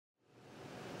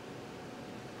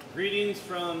Greetings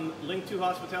from Link 2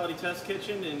 Hospitality Test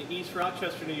Kitchen in East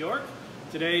Rochester, New York.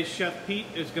 Today, Chef Pete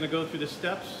is going to go through the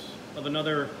steps of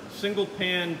another single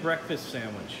pan breakfast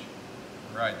sandwich.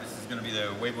 Right, this is going to be the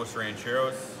Huevos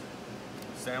Rancheros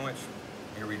sandwich.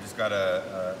 Here we just got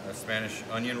a Spanish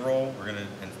onion roll. We're going to,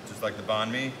 just like the banh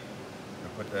mi,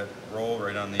 put that roll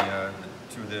right on the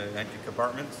two of the empty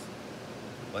compartments.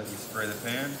 Lightly spray the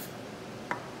pan.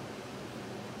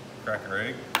 Crack our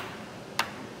egg.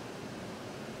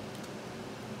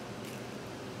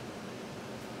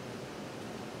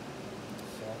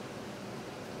 Salt.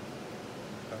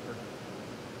 Pepper.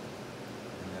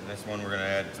 And then this one we're going to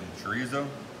add some chorizo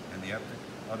in the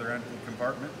other empty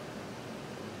compartment.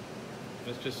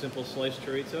 It's just simple sliced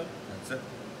chorizo? That's it.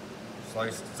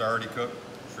 Sliced, it's already cooked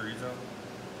chorizo.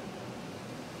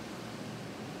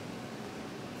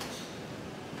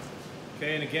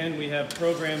 Okay, and again, we have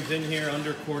programs in here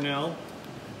under Cornell.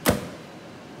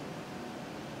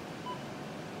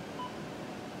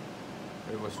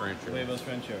 Huevos Rancheros. Huevos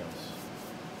Rancheros.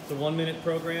 It's a 1-minute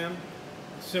program,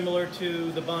 similar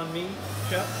to the banh mi,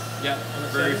 Chef? Yeah,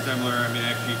 very similar. I mean,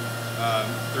 actually,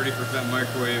 30%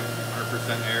 microwave,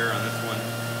 100% air on this one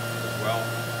as well.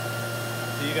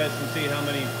 So you guys can see how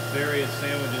many various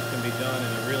sandwiches can be done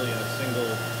in a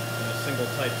single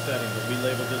type setting. But we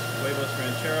labeled this Huevos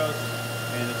Rancheros,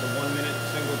 and it's a 1-minute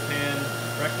single pan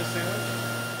breakfast sandwich.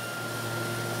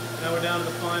 Now we're down to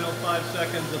the final 5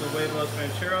 seconds of the Huevos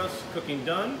Rancheros, cooking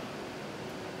done.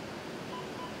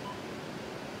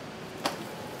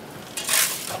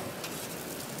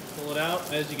 Pull it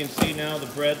out. As you can see now, the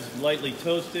bread's lightly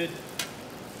toasted.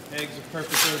 Eggs are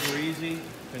perfect over easy,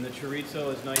 and the chorizo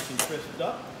is nice and crisped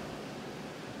up.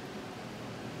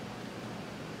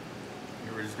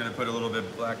 Here we're just going to put a little bit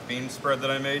of black bean spread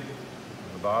that I made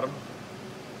on the bottom.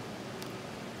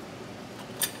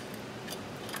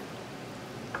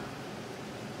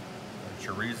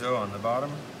 Chorizo on the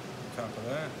bottom, top of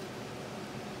that.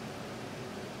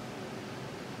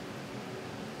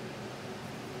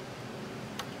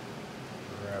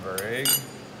 Grab our egg.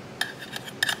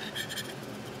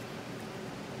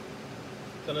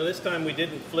 So now this time we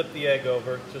didn't flip the egg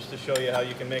over, just to show you how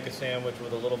you can make a sandwich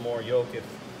with a little more yolk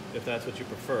if that's what you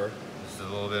prefer. This is a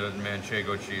little bit of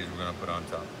manchego cheese we're going to put on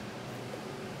top.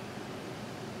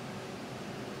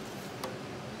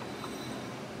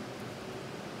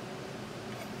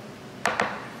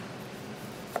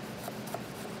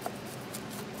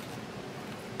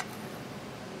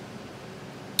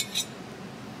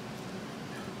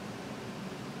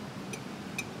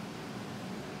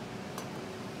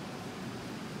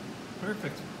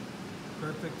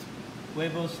 Perfect.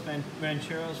 Huevos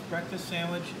Rancheros breakfast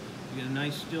sandwich. You get a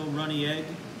nice still runny egg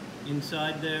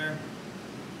inside there.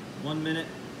 1 minute,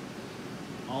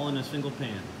 all in a single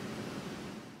pan.